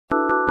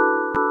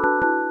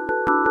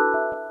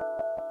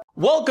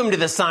Welcome to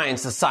the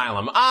Science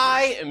Asylum.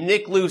 I am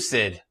Nick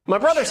Lucid. My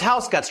brother's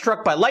house got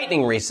struck by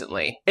lightning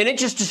recently, and it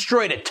just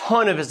destroyed a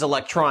ton of his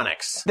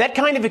electronics. That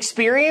kind of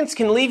experience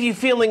can leave you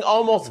feeling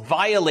almost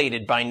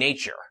violated by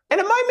nature. And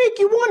it might make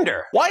you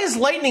wonder, why is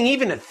lightning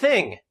even a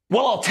thing?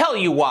 Well, I'll tell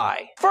you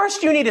why.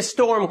 First, you need a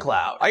storm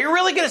cloud. Are you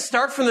really gonna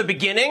start from the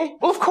beginning?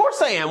 Well, of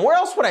course I am. Where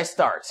else would I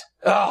start?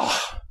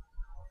 Ugh.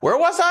 Where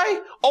was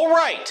I? Oh,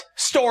 right.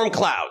 Storm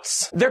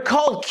clouds. They're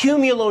called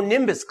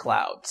cumulonimbus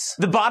clouds,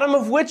 the bottom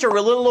of which are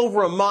a little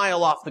over a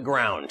mile off the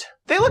ground.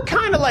 They look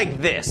kind of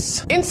like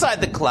this. Inside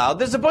the cloud,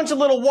 there's a bunch of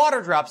little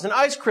water drops and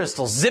ice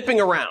crystals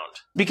zipping around.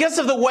 Because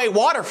of the way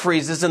water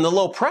freezes and the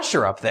low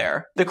pressure up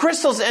there, the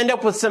crystals end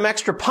up with some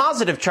extra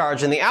positive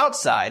charge on the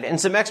outside and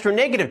some extra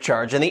negative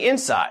charge on the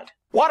inside.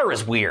 Water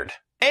is weird.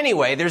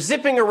 Anyway, they're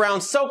zipping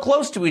around so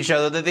close to each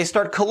other that they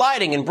start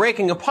colliding and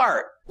breaking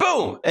apart.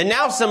 Boom! And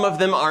now some of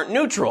them aren't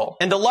neutral,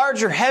 and the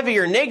larger,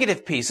 heavier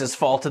negative pieces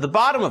fall to the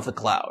bottom of the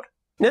cloud.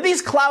 Now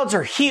these clouds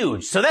are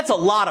huge, so that's a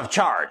lot of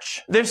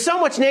charge. There's so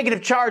much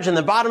negative charge on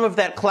the bottom of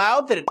that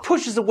cloud that it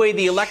pushes away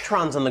the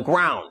electrons on the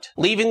ground,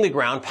 leaving the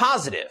ground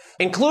positive,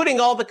 including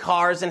all the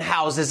cars and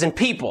houses and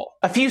people.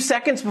 A few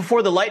seconds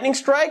before the lightning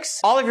strikes,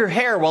 all of your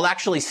hair will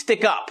actually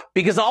stick up,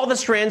 because all the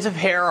strands of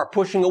hair are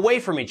pushing away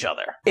from each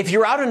other. If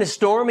you're out in a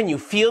storm and you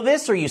feel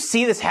this or you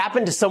see this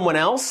happen to someone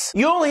else,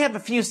 you only have a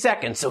few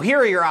seconds, so here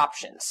are your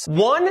options.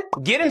 1.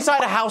 Get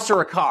inside a house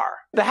or a car.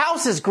 The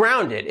house is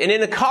grounded, and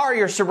in a car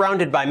you're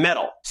surrounded by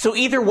metal. So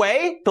either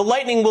way, the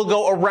lightning will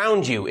go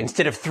around you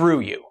instead of through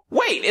you.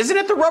 Wait, isn't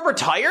it the rubber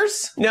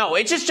tires? No,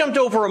 it just jumped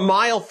over a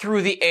mile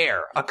through the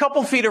air. A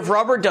couple feet of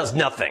rubber does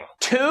nothing.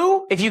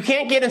 2, if you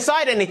can't get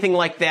inside anything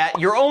like that,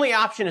 your only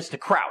option is to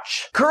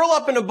crouch. Curl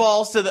up in a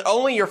ball so that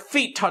only your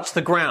feet touch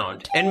the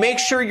ground, and make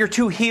sure your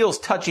 2 heels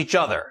touch each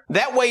other.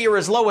 That way you're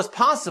as low as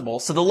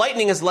possible, so the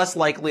lightning is less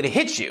likely to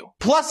hit you.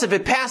 Plus, if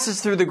it passes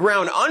through the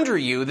ground under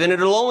you, then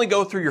it'll only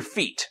go through your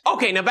feet.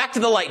 Okay, now back to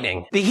the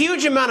lightning. The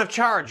huge amount of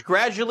charge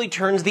gradually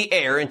turns the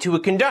air into a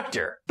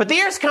conductor. But the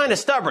air's kind of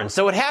stubborn,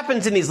 so it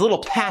happens in these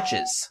little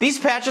patches. These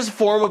patches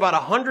form about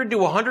 100 to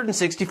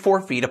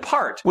 164 feet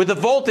apart, with a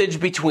voltage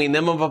between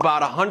them of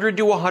about 100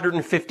 to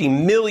 150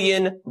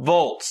 million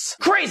volts.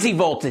 Crazy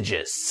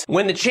voltages!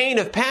 When the chain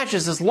of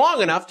patches is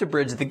long enough to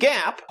bridge the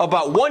gap,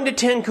 about 1 to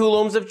 10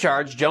 coulombs of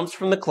charge jumps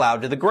from the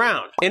cloud to the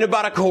ground in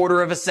about a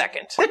quarter of a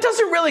second. That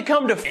doesn't really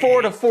come to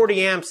 4 to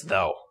 40 amps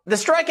though. The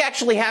strike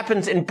actually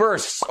happens in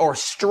bursts or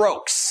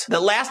strokes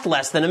that last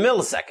less than a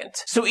millisecond.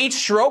 So each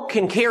stroke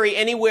can carry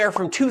anywhere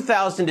from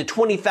 2,000 to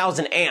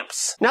 20,000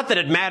 amps. Not that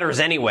it matters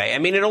anyway. I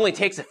mean, it only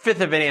takes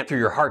 1/5 of an amp through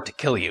your heart to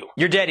kill you.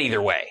 You're dead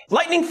either way.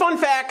 Lightning fun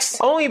facts.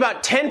 Only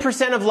about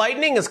 10% of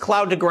lightning is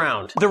cloud to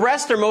ground. The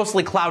rest are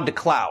mostly cloud to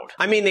cloud.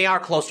 I mean, they are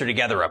closer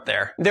together up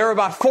there. There are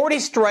about 40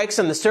 strikes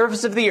on the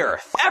surface of the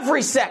Earth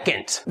every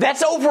second.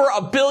 That's over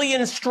 1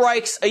 billion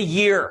strikes a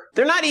year.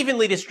 They're not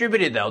evenly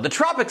distributed though. The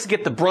tropics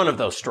get the brunt of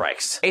those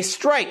strikes. A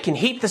strike can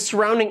heat the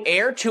surrounding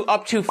air to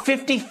up to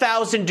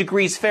 50,000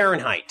 degrees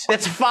Fahrenheit.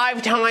 That's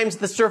 5 times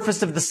the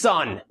surface of the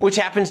sun, which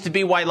happens to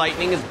be why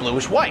lightning is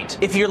bluish white.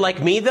 If you're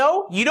like me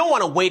though, you don't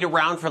want to wait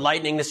around for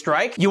lightning to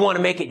strike. You want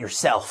to make it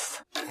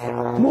yourself.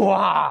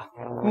 Mwah!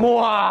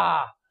 Mwah!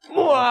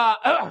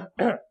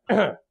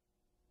 Mwah!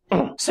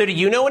 So do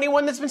you know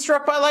anyone that's been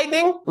struck by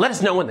lightning? Let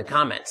us know in the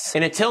comments.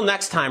 And until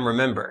next time,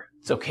 remember,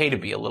 it's okay to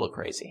be a little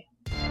crazy.